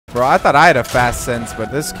Bro, I thought I had a fast sense,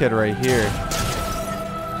 but this kid right here.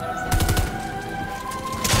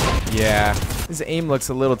 Yeah, his aim looks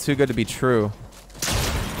a little too good to be true.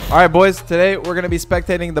 All right, boys, today we're going to be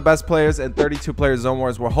spectating the best players in 32-player Zone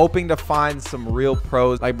Wars. We're hoping to find some real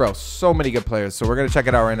pros. Like, bro, so many good players. So we're going to check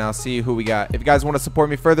it out right now, see who we got. If you guys want to support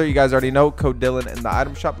me further, you guys already know, code Dylan in the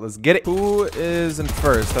item shop. Let's get it. Who is in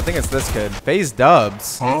first? I think it's this kid. FaZe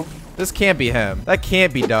Dubs. Huh? This can't be him. That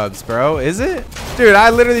can't be Dubs, bro. Is it? Dude, I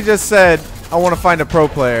literally just said I want to find a pro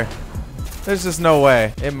player. There's just no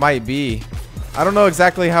way. It might be. I don't know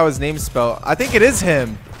exactly how his name's spelled. I think it is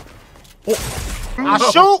him. Oh. I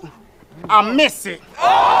shoot, I miss it.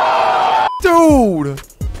 Dude.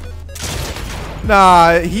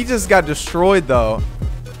 Nah, he just got destroyed, though.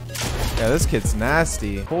 Yeah, this kid's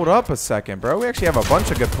nasty. Hold up a second, bro. We actually have a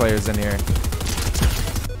bunch of good players in here.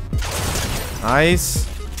 Nice.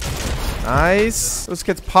 Nice. This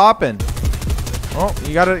kid's popping. Oh,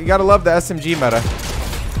 you gotta love the SMG meta.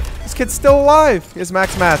 This kid's still alive. He has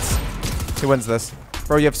max mats. He wins this.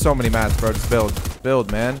 Bro, you have so many mats, bro. Just build.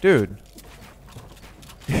 Build, man. Dude.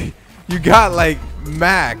 You got like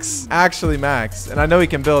max, actually max, and I know he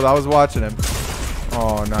can build. I was watching him.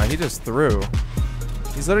 Oh no, he just threw.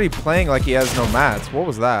 He's literally playing like he has no mats. What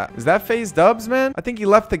was that? Is that FaZe Dubs, man? I think he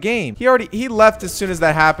left the game. He left as soon as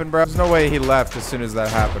that happened, bro. There's no way he left as soon as that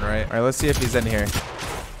happened, right? All right, let's see if he's in here.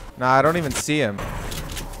 Nah, I don't even see him.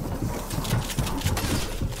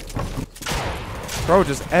 Bro,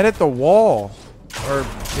 just edit the wall. Or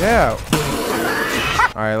yeah.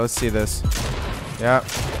 All right, let's see this. Yeah.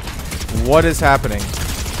 What is happening?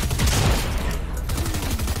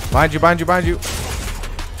 Behind you, behind you, behind you.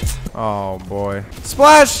 Oh, boy.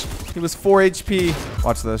 Splash! He was 4 HP.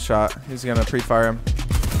 Watch this shot. He's going to pre-fire him.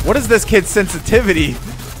 What is this kid's sensitivity?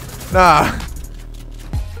 Nah. I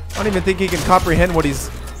don't even think he can comprehend what he's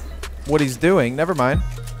doing. Never mind.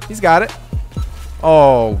 He's got it.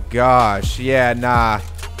 Oh, gosh. Yeah, nah.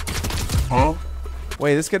 Huh?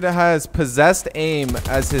 Wait, this kid has possessed aim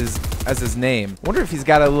as his name. I wonder if he's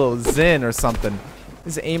got a little Zen or something.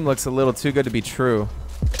 His aim looks a little too good to be true.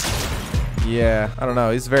 Yeah, I don't know.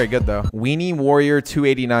 He's very good, though. Weenie Warrior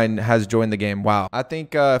 289 has joined the game. Wow. I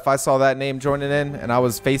think if I saw that name joining in and I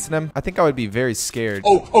was facing him, I think I would be very scared.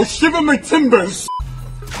 Oh, shiver my timbers.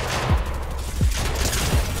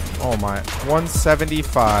 Oh, my.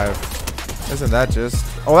 175. Isn't that just...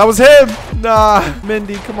 Oh, that was him! Nah,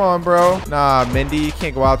 Mindy, come on, bro. Nah, Mindy, you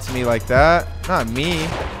can't go out to me like that. Not me.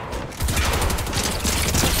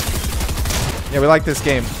 Yeah, we like this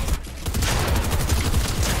game.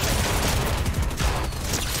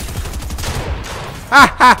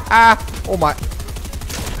 Ha ha ha! Oh my.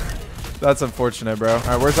 That's unfortunate, bro. All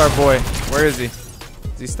right, where's our boy? Where is he?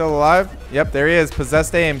 Is he still alive? Yep, there he is.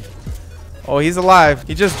 Possessed aim. Oh, he's alive.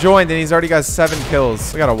 He just joined and he's already got 7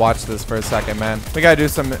 kills. We gotta watch this for a second, man. We gotta do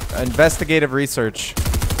some investigative research.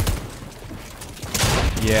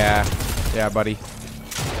 Yeah. Yeah, buddy.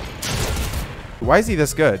 Why is he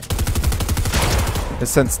this good? His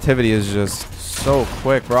sensitivity is just so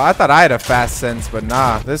quick, bro. I thought I had a fast sense, but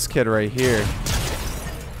nah. This kid right here.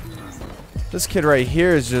 This kid right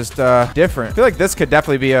here is just different. I feel like this could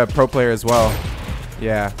definitely be a pro player as well.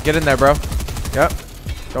 Yeah. Get in there, bro. Yep.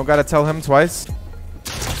 Don't gotta tell him twice.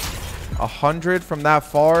 100 from that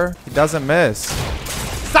far. He doesn't miss.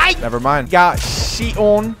 Sight! Never mind. Got sheet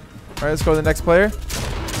on. All right, let's go to the next player.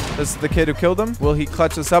 This is the kid who killed him. Will he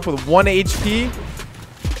clutch us up with 1 HP?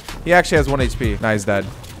 He actually has 1 HP. Nah, he's dead.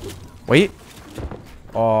 Wait.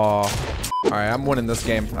 Oh. All right, I'm winning this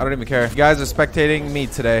game. I don't even care. You guys are spectating me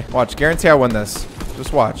today. Watch. Guarantee I win this.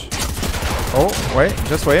 Just watch. Oh, wait.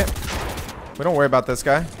 Just wait. We don't worry about this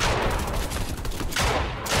guy.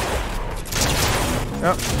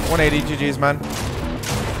 Yep, 180 GG's, man.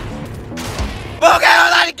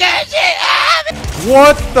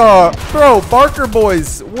 What the? Bro, Barker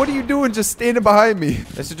boys, what are you doing just standing behind me?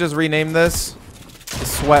 I should just rename this the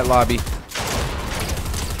Sweat Lobby.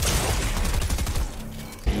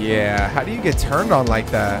 Yeah, how do you get turned on like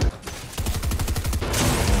that?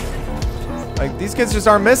 Like, these kids just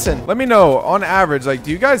aren't missing. Let me know, on average, like,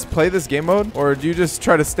 do you guys play this game mode? Or do you just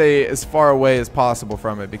try to stay as far away as possible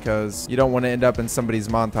from it because you don't want to end up in somebody's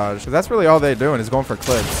montage? Because that's really all they're doing is going for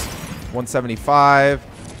clips. 175.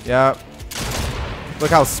 Yep.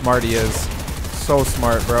 Look how smart he is. So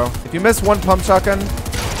smart, bro. If you miss one pump shotgun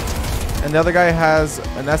and the other guy has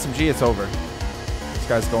an SMG, it's over. This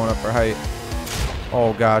guy's going up for height.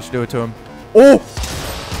 Oh, gosh. Do it to him. Oh!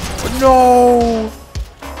 No!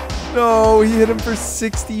 No, he hit him for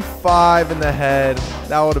 65 in the head.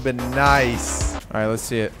 That would have been nice. All right, let's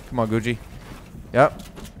see it. Come on, Gucci. Yep.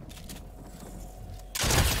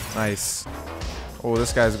 Nice. Oh,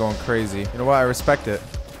 this guy's going crazy. You know what? I respect it.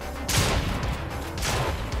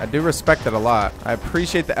 I do respect it a lot. I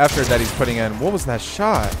appreciate the effort that he's putting in. What was that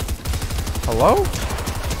shot? Hello?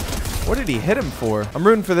 What did he hit him for? I'm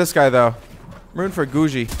rooting for this guy, though. I'm rooting for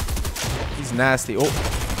Gucci. He's nasty. Oh.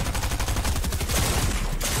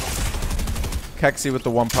 Kexi with the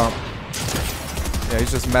one pump. Yeah,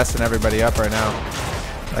 he's just messing everybody up right now.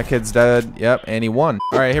 That kid's dead. Yep, and he won.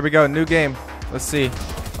 All right, here we go. New game. Let's see.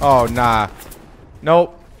 Oh, nah.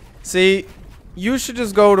 Nope. See, you should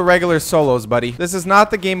just go to regular solos, buddy. This is not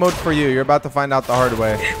the game mode for you. You're about to find out the hard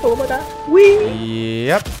way. Oh my god. Wee.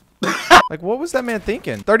 Yep. Like, what was that man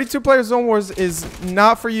thinking? 32 player Zone Wars is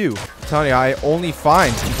not for you. I'm telling you, I only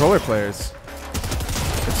find controller players.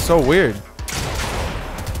 It's so weird.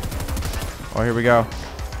 Oh, here we go.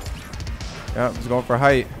 Yep, he's going for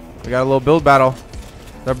height. We got a little build battle.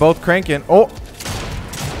 They're both cranking. Oh.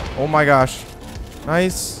 Oh my gosh.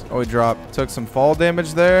 Nice. Oh, he dropped. Took some fall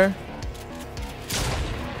damage there.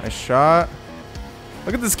 Nice shot.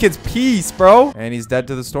 Look at this kid's piece, bro. And he's dead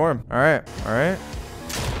to the storm. All right. All right.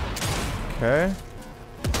 Okay.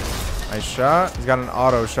 Nice shot. He's got an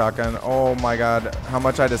auto shotgun. Oh my god. How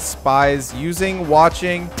much I despise using,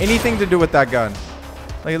 watching, anything to do with that gun.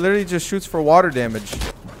 Like, it literally just shoots for water damage.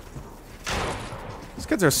 These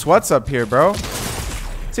kids are sweats up here, bro.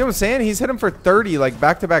 See what I'm saying? He's hit him for 30, like,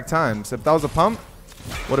 back-to-back times. If that was a pump,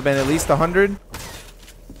 would have been at least 100.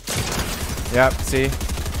 Yep, see?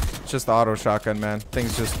 It's just the auto shotgun, man.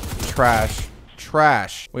 Thing's just trash.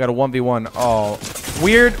 Trash. We got a 1v1. Oh.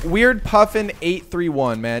 Weird puffin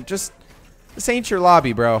 831, man. Just, this ain't your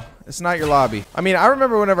lobby, bro. It's not your lobby. I mean, I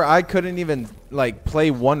remember whenever I couldn't even, like, play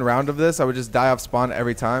one round of this, I would just die off spawn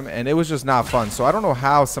every time, and it was just not fun. So I don't know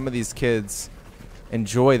how some of these kids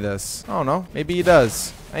enjoy this. I don't know. Maybe he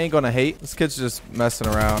does. I ain't gonna hate. This kid's just messing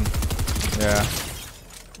around. Yeah.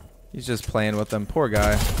 He's just playing with them. Poor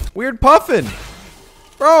guy. Weird puffin.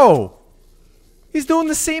 Bro. He's doing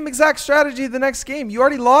the same exact strategy the next game. You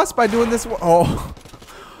already lost by doing this. Oh.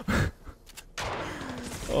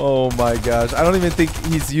 Oh my gosh. I don't even think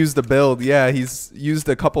he's used a build. Yeah, he's used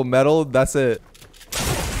a couple metal. That's it.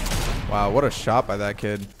 Wow, what a shot by that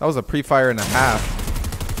kid. That was a pre-fire and a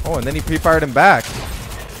half. Oh, and then he pre-fired him back.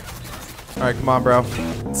 All right, come on, bro.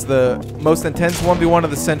 It's the most intense 1v1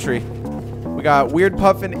 of the century. We got Weird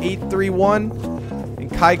Puffin 831 and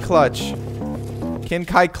Kai Clutch. Can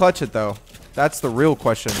Kai clutch it, though? That's the real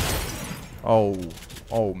question. Oh.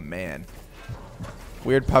 Oh, man.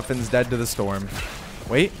 Weird Puffin's dead to the storm.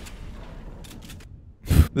 Wait.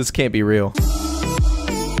 This can't be real.